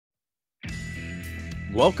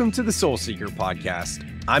Welcome to the Soul Seekr Podcast.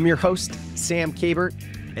 I'm your host, Sam Kabert,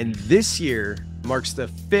 and this year marks the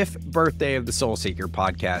 5th birthday of the Soul Seekr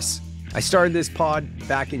Podcast. I started this pod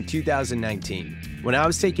back in 2019 when I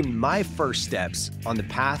was taking my first steps on the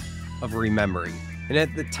path of remembering. And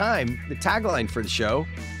at the time, the tagline for the show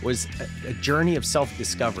was a journey of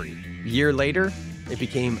self-discovery. A year later, it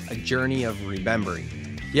became a journey of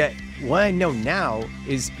remembering. Yet, what I know now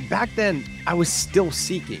is back then, I was still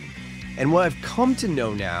seeking. And what I've come to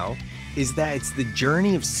know now is that it's the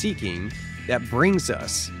journey of seeking that brings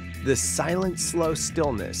us the silent, slow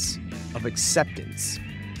stillness of acceptance.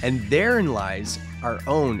 And therein lies our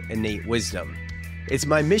own innate wisdom. It's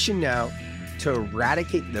my mission now to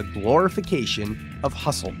eradicate the glorification of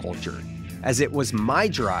hustle culture, as it was my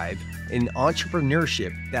drive in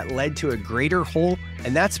entrepreneurship that led to a greater whole,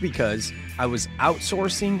 and that's because I was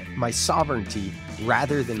outsourcing my sovereignty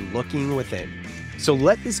rather than looking within. So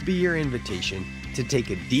let this be your invitation to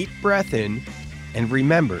take a deep breath in and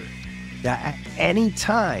remember that at any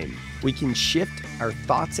time we can shift our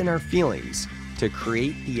thoughts and our feelings to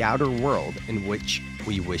create the outer world in which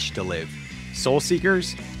we wish to live. Soul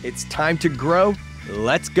Seekers, it's time to grow.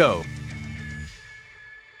 Let's go.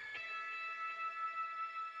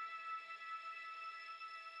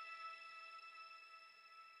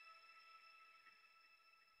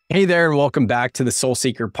 Hey there, and welcome back to the Soul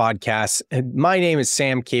Seekr Podcast. My name is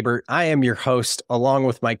Sam Kabert. I am your host, along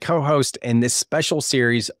with my co-host in this special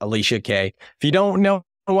series, Alicia Kay. If you don't know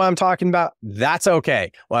what I'm talking about, that's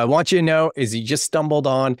okay. What I want you to know is you just stumbled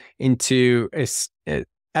on into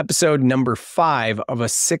episode number 5 of a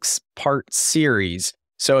 6-part series.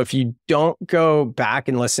 So if you don't go back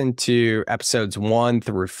and listen to episodes 1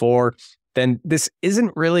 through 4, then this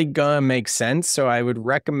isn't really going to make sense. So I would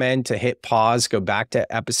recommend to hit pause, go back to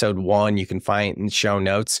episode 1. You can find it in the show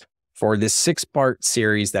notes for this 6-part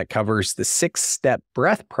series that covers the 6-step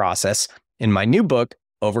breath process in my new book,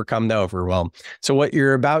 Overcome the Overwhelm. So what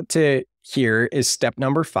you're about to hear is step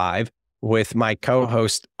number 5 with my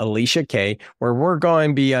co-host, Alicia Kay, where we're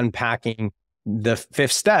going to be unpacking the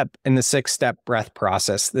 5th step in the 6-step breath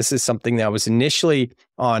process. This is something that was initially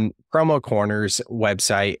on Promo Corner's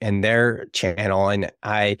website and their channel, and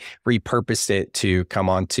I repurposed it to come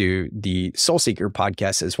onto the Soul Seekr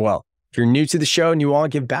Podcast as well. If you're new to the show and you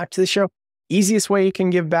want to give back to the show, easiest way you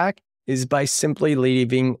can give back is by simply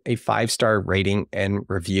leaving a 5-star rating and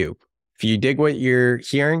review. If you dig what you're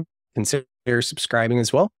hearing, consider subscribing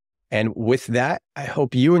as well. And with that, I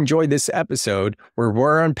hope you enjoyed this episode where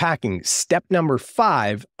we're unpacking step number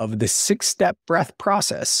 5 of the 6-step breath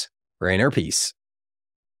process for inner peace.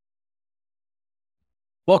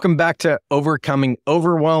 Welcome back to Overcoming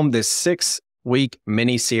Overwhelm, this 6-week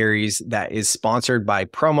mini-series that is sponsored by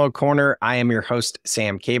Promo Corner. I am your host,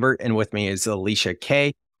 Sam Kabert, and with me is Alicia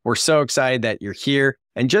Kay. We're so excited that you're here.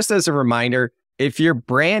 And just as a reminder, if you're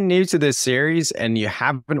brand new to this series and you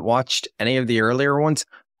haven't watched any of the earlier ones,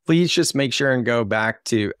 please just make sure and go back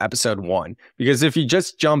to episode 1, because if you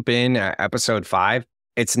just jump in at episode 5,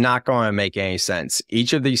 it's not going to make any sense.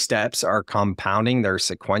 Each of these steps are compounding, they're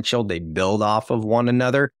sequential, they build off of one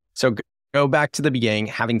another. So go back to the beginning.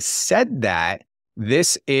 Having said that,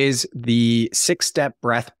 this is the 6-step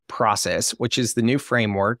breath process, which is the new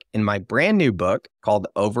framework in my brand new book called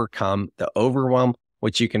Overcome the Overwhelm,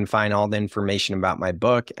 which you can find all the information about my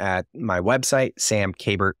book at my website,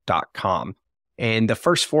 samkabert.com. And the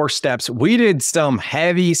first 4 steps, we did some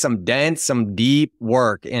heavy, some dense, some deep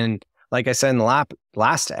work. And like I said in the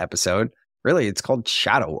last episode, really, it's called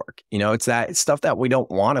shadow work. You know, it's that stuff that we don't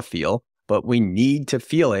want to feel, but we need to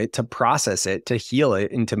feel it, to process it, to heal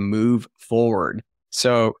it, and to move forward.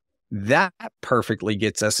 So that perfectly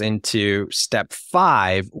gets us into step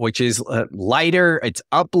 5, which is lighter, it's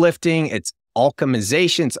uplifting, it's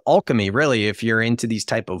alchemization, it's alchemy, really. If you're into these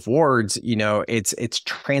type of words, you know, it's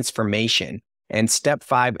transformation. And step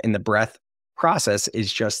 5 in the breath process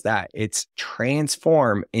is just that. It's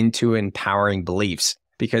transform into empowering beliefs.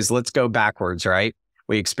 Because let's go backwards, right?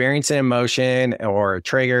 We experience an emotion or a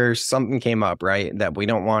trigger, something came up, right? That we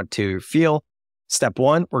don't want to feel. Step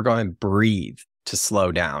 1, we're going to breathe to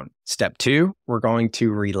slow down. Step 2, we're going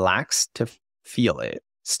to relax to feel it.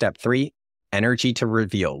 Step 3, energy to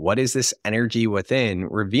reveal. What is this energy within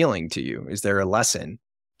revealing to you? Is there a lesson?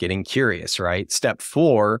 Getting curious, right? Step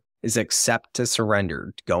 4 is accept to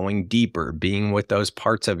surrender, going deeper, being with those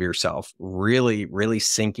parts of yourself, really, really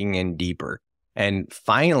sinking in deeper. And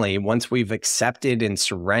finally, once we've accepted and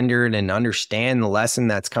surrendered and understand the lesson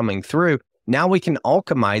that's coming through, now we can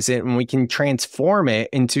alchemize it and we can transform it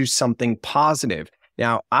into something positive.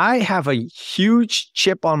 Now, I have a huge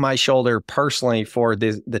chip on my shoulder personally for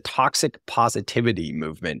the toxic positivity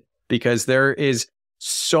movement, because there is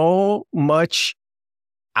so much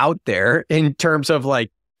out there in terms of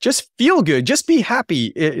like, just feel good, just be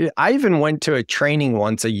happy. I even went to a training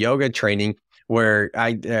once, a yoga training, where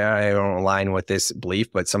I don't align with this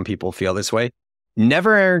belief, but some people feel this way.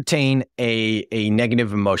 Never entertain a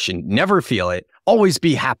negative emotion. Never feel it. Always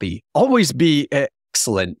be happy. Always be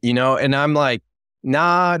excellent, And I'm like,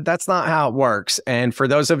 nah, that's not how it works. And for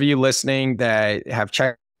those of you listening that have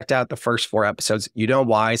checked out the first 4 episodes, you know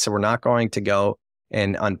why. So we're not going to go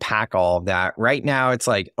and unpack all of that. Right now, it's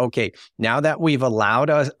like, okay, now that we've allowed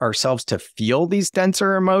ourselves to feel these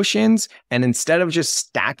denser emotions, and instead of just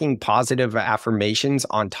stacking positive affirmations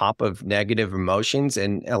on top of negative emotions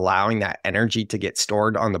and allowing that energy to get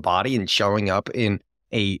stored on the body and showing up in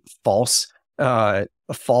a false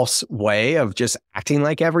way of just acting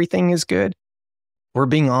like everything is good, we're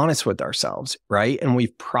being honest with ourselves, right? And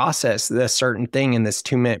we've processed this certain thing in this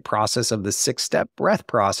 2-minute process of the 6-step breath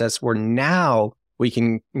process, where now we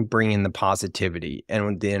can bring in the positivity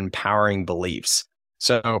and the empowering beliefs.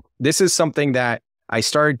 So this is something that I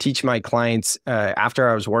started teaching my clients after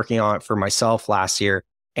I was working on it for myself last year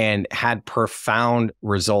and had profound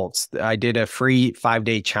results. I did a free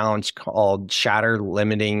 5-day challenge called Shatter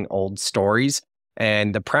Limiting Old Stories.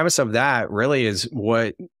 And the premise of that really is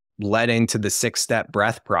what led into the 6-step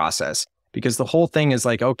breath process, because the whole thing is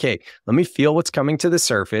like, okay, let me feel what's coming to the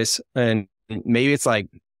surface. And maybe it's like,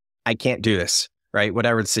 I can't do this. Right?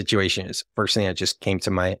 Whatever the situation is. First thing that just came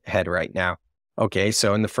to my head right now. Okay,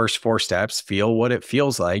 so in the first 4 steps, feel what it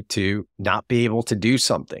feels like to not be able to do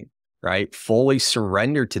something, right? Fully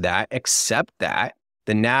surrender to that, accept that.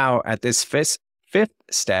 Then now at this fifth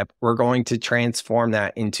step, we're going to transform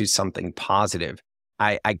that into something positive.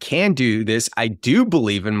 I can do this. I do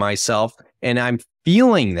believe in myself, and I'm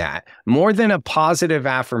feeling that. More than a positive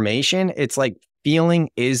affirmation, it's like feeling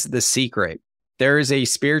is the secret. There is a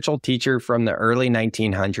spiritual teacher from the early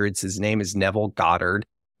 1900s. His name is Neville Goddard.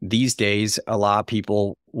 These days, a lot of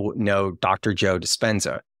people know Dr. Joe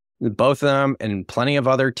Dispenza. Both of them and plenty of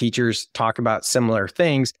other teachers talk about similar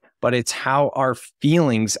things, but it's how our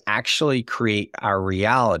feelings actually create our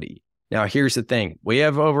reality. Now, here's the thing. We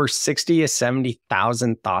have over 60 to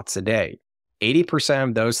 70,000 thoughts a day. 80%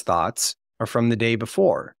 of those thoughts are from the day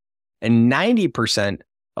before, and 90%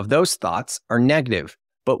 of those thoughts are negative.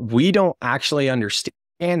 But we don't actually understand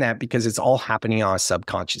that because it's all happening on a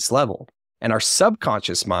subconscious level. And our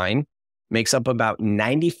subconscious mind makes up about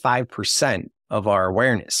 95% of our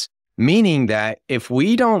awareness, meaning that if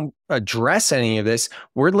we don't address any of this,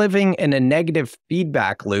 we're living in a negative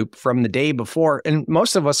feedback loop from the day before. And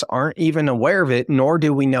most of us aren't even aware of it, nor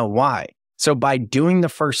do we know why. So by doing the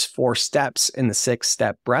first 4 steps in the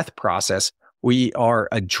 6-step breath process, we are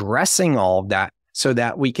addressing all of that, so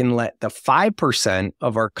that we can let the 5%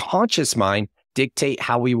 of our conscious mind dictate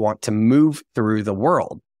how we want to move through the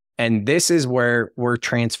world. And this is where we're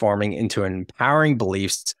transforming into empowering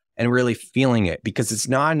beliefs and really feeling it, because it's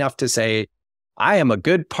not enough to say, I am a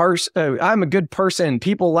good person,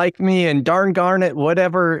 people like me, and darn it,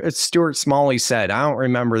 whatever Stuart Smalley said. I don't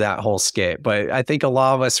remember that whole skit, but I think a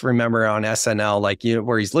lot of us remember on SNL, like,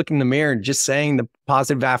 where he's looking in the mirror and just saying the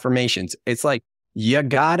positive affirmations. It's like, you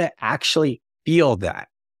gotta actually feel that.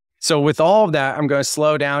 So with all of that, I'm going to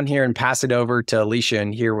slow down here and pass it over to Alicia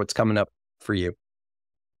and hear what's coming up for you.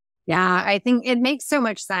 Yeah, I think it makes so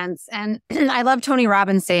much sense. And I love Tony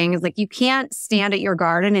Robbins saying is like, you can't stand at your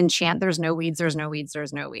garden and chant, there's no weeds, there's no weeds,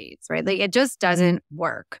 there's no weeds, right? Like it just doesn't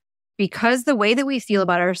work, because the way that we feel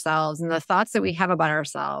about ourselves and the thoughts that we have about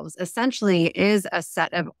ourselves essentially is a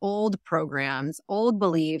set of old programs, old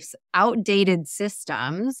beliefs, outdated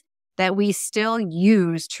systems that we still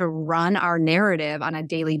use to run our narrative on a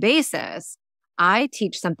daily basis. I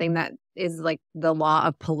teach something that is like the law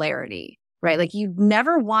of polarity, right? Like you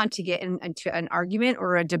never want to get into an argument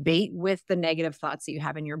or a debate with the negative thoughts that you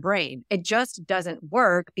have in your brain. It just doesn't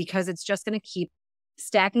work, because it's just going to keep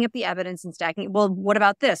stacking up the evidence and stacking. Well, what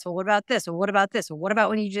about this? Well, what about this? Well, what about this? Well, what about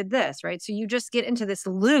when you did this, right? So you just get into this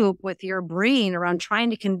loop with your brain around trying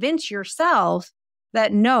to convince yourself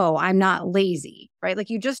that, no, I'm not lazy, right? Like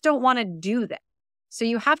you just don't want to do that. So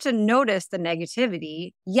you have to notice the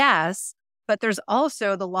negativity, yes, but there's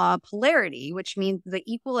also the law of polarity, which means the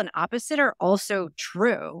equal and opposite are also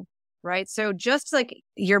true, right? So just like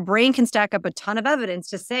your brain can stack up a ton of evidence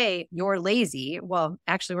to say you're lazy. Well,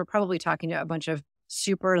 actually, we're probably talking to a bunch of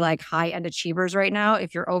super like high-end achievers right now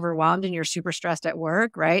if you're overwhelmed and you're super stressed at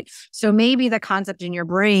work, right? So maybe the concept in your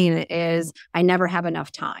brain is, I never have enough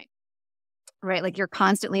time. Right? Like you're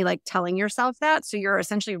constantly like telling yourself that. So you're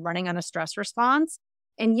essentially running on a stress response.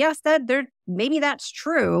 And yes, maybe that's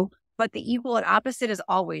true, but the equal and opposite is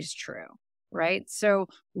always true. right? So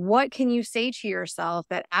what can you say to yourself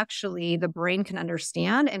that actually the brain can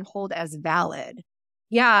understand and hold as valid?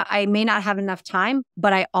 Yeah, I may not have enough time,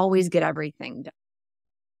 but I always get everything done.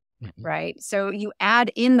 Right. So you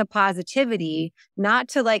add in the positivity, not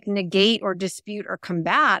to like negate or dispute or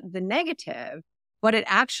combat the negative, but it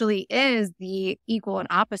actually is the equal and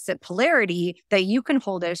opposite polarity that you can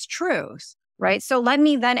hold as truth. Right. So let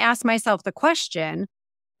me then ask myself the question,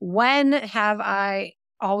 when have I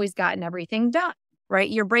always gotten everything done?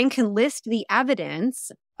 Right. Your brain can list the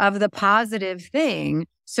evidence of the positive thing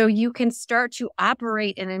so you can start to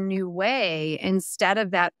operate in a new way instead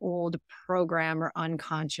of that old program or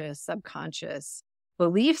unconscious, subconscious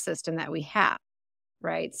belief system that we have.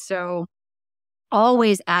 Right. So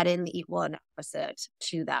always add in the equal and opposite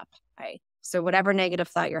to that pie. So whatever negative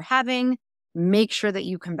thought you're having, make sure that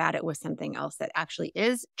you combat it with something else that actually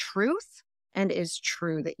is truth and is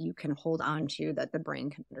true that you can hold on to, that the brain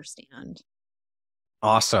can understand.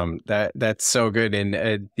 Awesome. That's so good.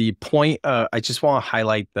 And the point, I just want to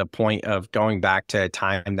highlight the point of going back to a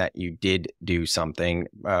time that you did do something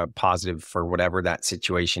positive for whatever that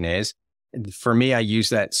situation is. For me, I use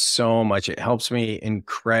that so much. It helps me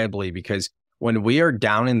incredibly because when we are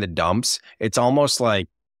down in the dumps, it's almost like,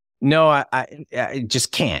 no, I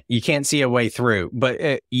just can't. You can't see a way through.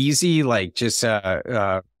 But easy, like just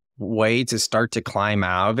way to start to climb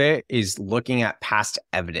out of it is looking at past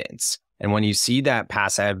evidence. And when you see that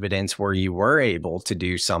past evidence where you were able to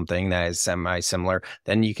do something that is semi-similar,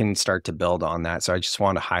 then you can start to build on that. So I just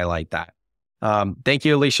want to highlight that. Thank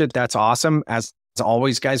you, Alicia. That's awesome. As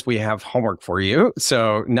always, guys, we have homework for you.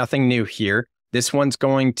 So nothing new here. This one's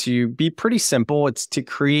going to be pretty simple. It's to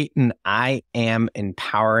create an I am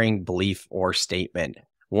empowering belief or statement.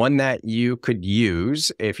 One that you could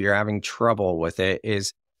use if you're having trouble with it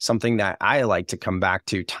is something that I like to come back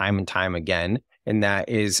to time and time again. And that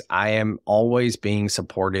is, I am always being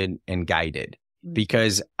supported and guided,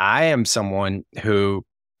 because I am someone who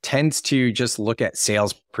tends to just look at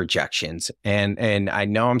sales projections. And I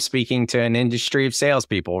know I'm speaking to an industry of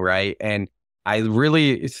salespeople, right? And I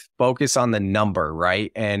really focus on the number,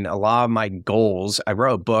 right? And a lot of my goals, I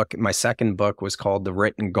wrote a book. My second book was called The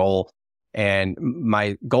Written Goal. And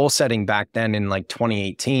my goal setting back then in like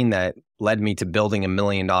 2018 that led me to building $1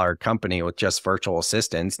 million company with just virtual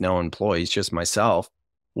assistants, no employees, just myself,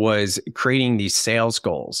 was creating these sales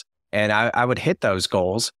goals. And I would hit those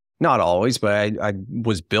goals, not always, but I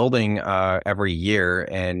was building every year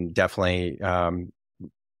and definitely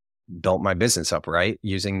built my business up, right?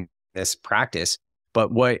 Using this practice.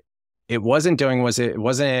 But what it wasn't doing was it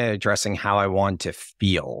wasn't addressing how I wanted to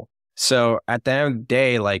feel. So at the end of the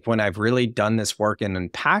day, like when I've really done this work and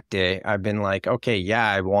unpacked it, I've been like, okay, yeah,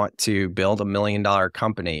 I want to build $1 million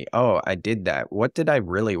company. Oh, I did that. What did I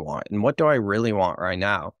really want? And what do I really want right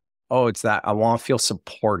now? Oh, it's that I want to feel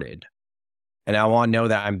supported. And I want to know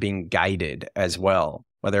that I'm being guided as well,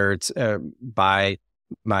 whether it's by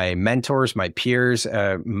my mentors, my peers,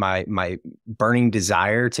 my burning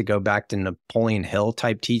desire to go back to Napoleon Hill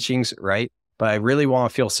type teachings, right? But I really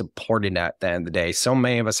want to feel supported at the end of the day. So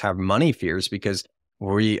many of us have money fears because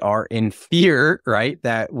we are in fear, right?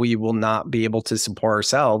 That we will not be able to support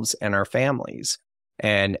ourselves and our families.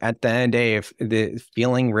 And at the end of the day, if the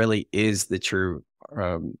feeling really is the true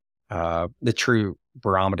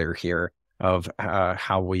barometer here of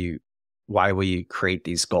why we create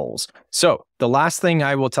these goals. So the last thing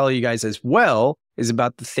I will tell you guys as well is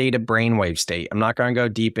about the theta brainwave state. I'm not going to go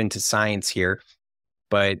deep into science here,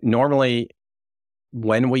 but normally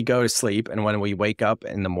when we go to sleep and when we wake up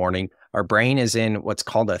in the morning, our brain is in what's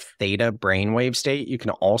called a theta brainwave state. You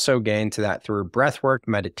can also get into that through breathwork,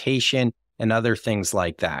 meditation, and other things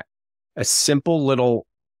like that. A simple little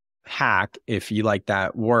hack, if you like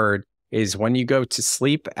that word, is when you go to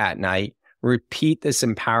sleep at night, repeat this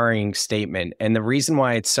empowering statement. And the reason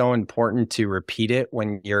why it's so important to repeat it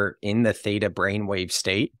when you're in the theta brainwave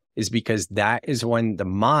state is because that is when the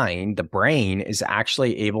mind, the brain, is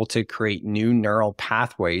actually able to create new neural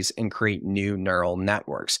pathways and create new neural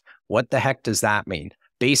networks. What the heck does that mean?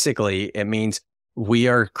 Basically, it means we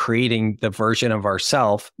are creating the version of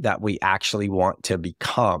ourselves that we actually want to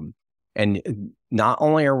become. And not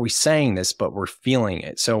only are we saying this, but we're feeling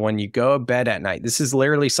it. So when you go to bed at night, this is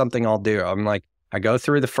literally something I'll do. I'm like, I go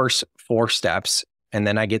through the first 4 steps and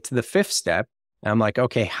then I get to the 5th step. And I'm like,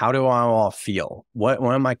 okay, how do I all feel? What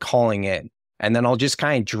am I calling in? And then I'll just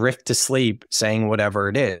kind of drift to sleep saying whatever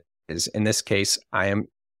it is. In this case, I am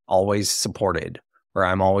always supported, or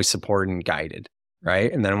I'm always supported and guided,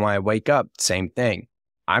 right? And then when I wake up, same thing.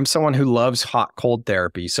 I'm someone who loves hot cold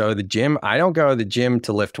therapy. So the gym, I don't go to the gym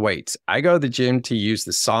to lift weights. I go to the gym to use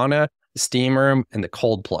the sauna, the steam room, and the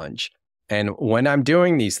cold plunge. And when I'm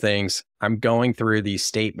doing these things, I'm going through these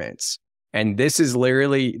statements. And this is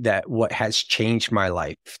literally what has changed my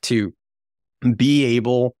life, to be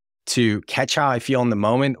able to catch how I feel in the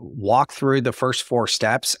moment, walk through the first 4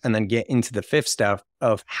 steps, and then get into the 5th step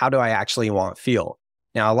of how do I actually want to feel.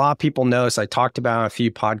 Now, a lot of people know this. I talked about it on a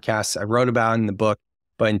few podcasts. I wrote about it in the book.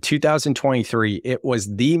 But in 2023, it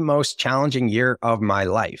was the most challenging year of my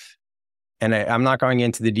life. And I'm not going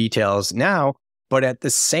into the details now, but at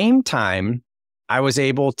the same time, I was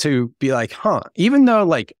able to be like, even though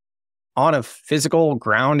like on a physical,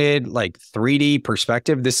 grounded, like 3D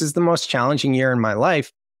perspective, this is the most challenging year in my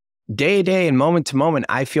life. Day to day and moment to moment,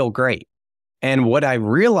 I feel great. And what I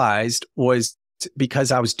realized was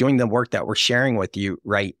because I was doing the work that we're sharing with you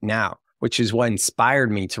right now, which is what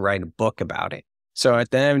inspired me to write a book about it. So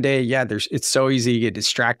at the end of the day, it's so easy to get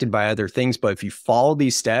distracted by other things, but if you follow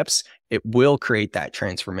these steps, it will create that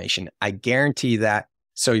transformation. I guarantee that.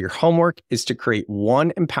 So your homework is to create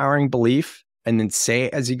one empowering belief and then say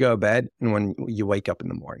it as you go to bed and when you wake up in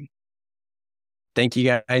the morning. Thank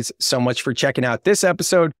you guys so much for checking out this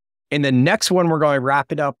episode. In the next one, we're going to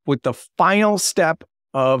wrap it up with the final step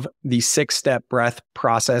of the 6-step breath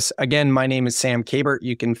process. Again, my name is Sam Kabert.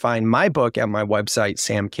 You can find my book at my website,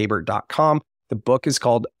 samkabert.com. The book is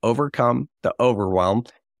called Overcome the Overwhelm.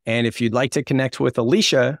 And if you'd like to connect with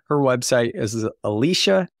Alicia, her website is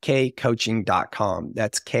aliciakcoaching.com.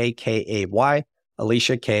 That's K-K-A-Y,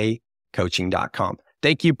 aliciakcoaching.com.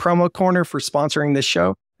 Thank you, Promo Corner, for sponsoring this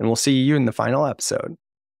show, and we'll see you in the final episode.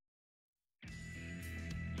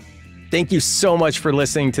 Thank you so much for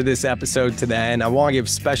listening to this episode to the end. I want to give a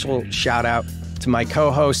special shout out to my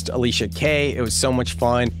co-host, Alicia K. It was so much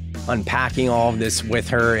fun unpacking all of this with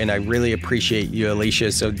her, and I really appreciate you,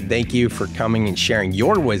 Alicia. So thank you for coming and sharing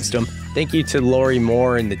your wisdom. Thank you to Lori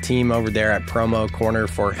Moore and the team over there at Promo Corner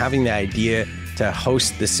for having the idea to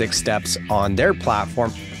host the 6 steps on their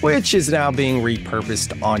platform, which is now being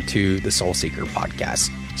repurposed onto the Soul Seekr Podcast.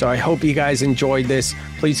 So I hope you guys enjoyed this.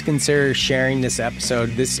 Please consider sharing this episode,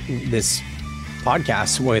 this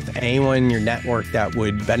podcast, with anyone in your network that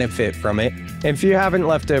would benefit from it. And if you haven't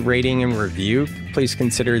left a rating and review, please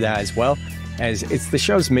consider that as well, as it's the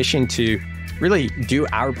show's mission to really do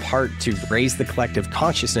our part to raise the collective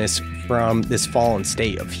consciousness from this fallen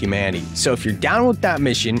state of humanity. So if you're down with that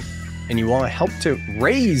mission and you want to help to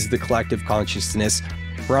raise the collective consciousness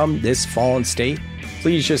from this fallen state,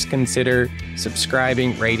 please just consider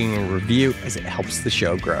subscribing, rating, and review, as it helps the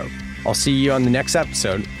show grow. I'll see you on the next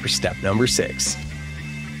episode for step number 6.